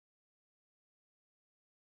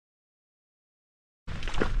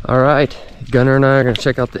All right, Gunnar and I are gonna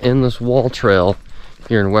check out the Endless Wall Trail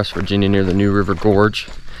here in West Virginia near the New River Gorge.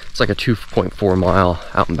 It's like a 2.4 mile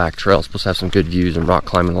out and back trail. It's supposed to have some good views and rock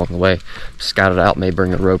climbing along the way. Scout it out, may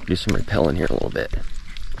bring a rope, do some rappelling here in a little bit.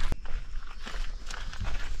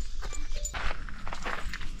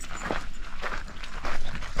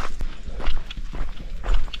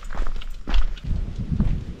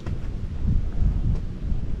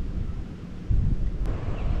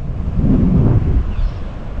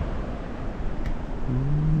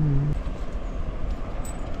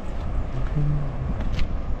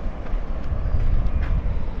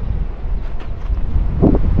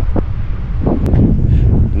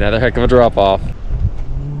 Another heck of a drop off.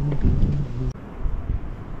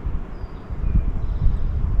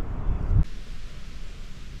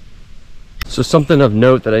 So something of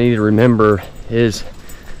note that I need to remember is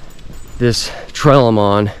this trail I'm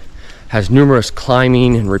on has numerous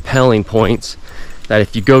climbing and rappelling points that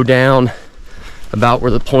if you go down about where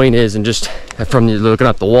the point is and just from you looking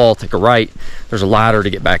up the wall, take a right, there's a ladder to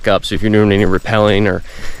get back up. So if you're doing any rappelling or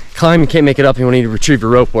climbing, you can't make it up, you want to need to retrieve your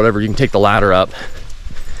rope, whatever, you can take the ladder up.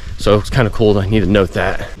 So it's kind of cool, I need to note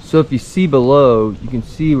that. So if you see below, you can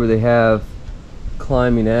see where they have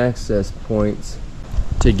climbing access points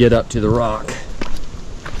to get up to the rock.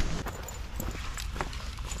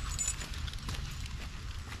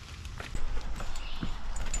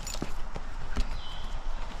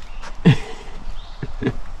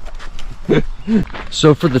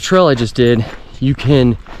 So for the trail I just did, you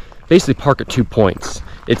can basically park at 2 points.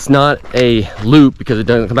 It's not a loop because it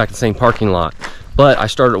doesn't come back to the same parking lot. But I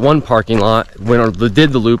started at one parking lot,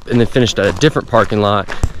 did the loop, and then finished at a different parking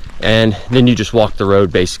lot, and then you just walk the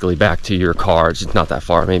road basically back to your car. It's not that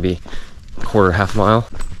far, maybe a quarter, half mile.